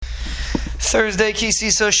Thursday,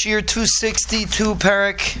 Kisisa Shir 262,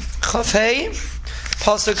 Perek Chafei,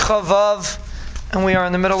 Pasuk Chavav, and we are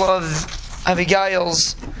in the middle of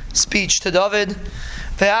Abigail's speech to David.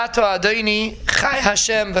 Ve'ato Adoni Chai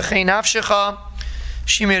Hashem v'chei nafshecha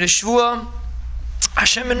Shimir Shvua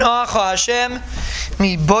Hashem Enoacha Hashem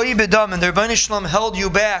Mi Boi Bedam, and the Rebbeinu Shalom held you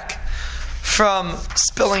back from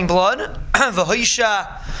spilling blood. V'hoisha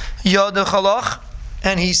Yadachalach,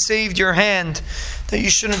 and He saved your hand that you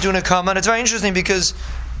shouldn't do Nekama. And it's very interesting because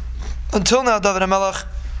until now David HaMelech,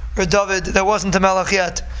 or David that wasn't the Melech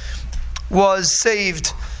yet, was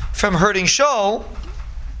saved from hurting Shaul,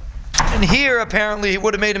 and here apparently he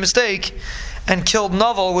would have made a mistake and killed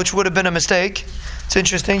Naval, which would have been a mistake. It's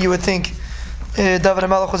interesting. You would think David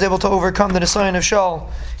HaMelech was able to overcome the Nisayan of Shaul,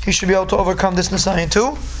 he should be able to overcome this Nisayan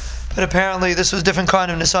too, but apparently this was a different kind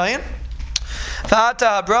of Nisayan. I'm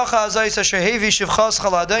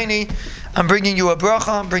bringing you a bracha,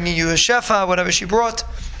 I'm bringing you a shefa, whatever she brought.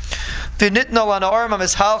 Give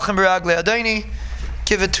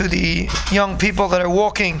it to the young people that are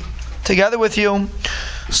walking together with you.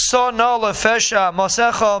 The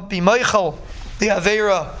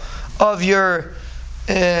avera of your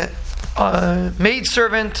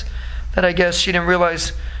maidservant, that I guess she didn't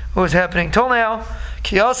realize what was happening till now.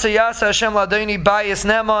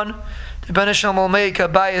 The Rebbeinu Shalom will make a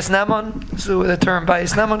bayis neman. So the term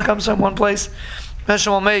bayis neman comes from one place. The Rebbeinu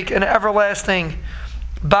Shalom will make an everlasting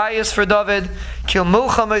bayis for David. Kil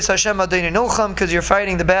milcham es Hashem adoni nilcham, because you're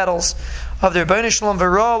fighting the battles of the Rebbeinu Shalom.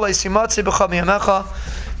 V'ra leisimatzi b'cha miyamecha.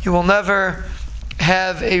 You will never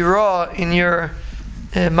have a ra in your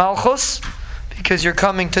malchus, because you're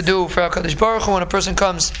coming to do for HaKadosh Baruch Hu. When a person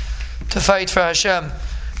comes to fight for Hashem,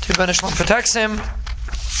 the Rebbeinu Shalom protects him.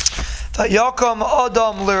 Yakam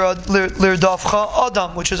Adam lirdafcha,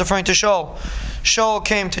 Adam, which is referring to Shaul. Shaul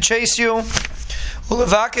came to chase you,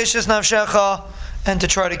 ulevakish es nafshecha, and to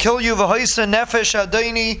try to kill you. V'hoisa nefesh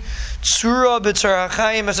adoni tzura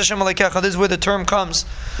b'tzarachayim es Hashem alekecha. This is where the term comes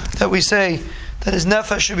that we say that his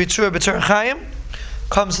nefesh should be tzura b'tzarachayim.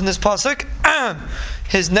 Comes in this pasuk.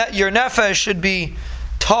 Your nefesh should be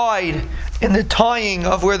tied in the tying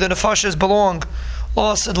of where the nefashas belong.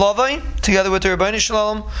 Lost at Lavai, together with the Rebbeinu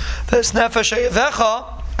Shalom, this nefesh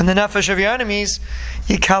hayavecha, and the nefesh of your enemies,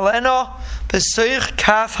 yikalena b'seich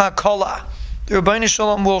kaf hakola. The Rebbeinu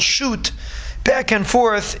Shalom will shoot back and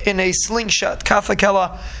forth in a slingshot. Kaf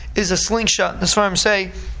hakela is a slingshot. That's why I'm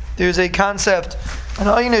saying there's a concept, an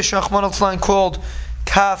einish Rachmana litzlan called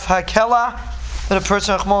kaf hakela, that a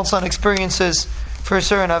person Rachmana litzlan experiences for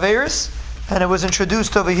certain averis, and it was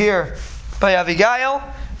introduced over here by Abigail.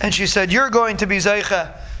 And she said, you're going to be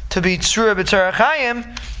Zeicha to be Tzura B'Tzarachayim,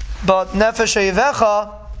 but Nefesh Hayavecha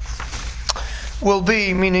will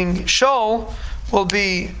be, meaning Shaul, will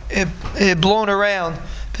be blown around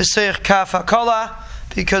B'Seich Kaf HaKala,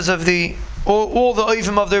 because of all the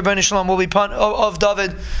Oivim of the Rebbeinu Shalom will be of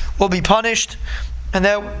David will be punished. And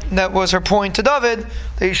that was her point to David,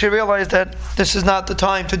 that you should realize that this is not the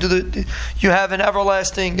time to do you have an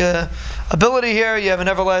everlasting ability here, you have an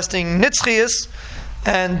everlasting nitzchias,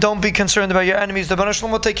 and don't be concerned about your enemies. The Rebbeinu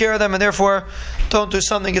Shalom will take care of them, and therefore don't do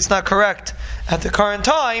something that's not correct at the current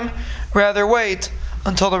time. Rather wait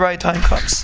until the right time comes.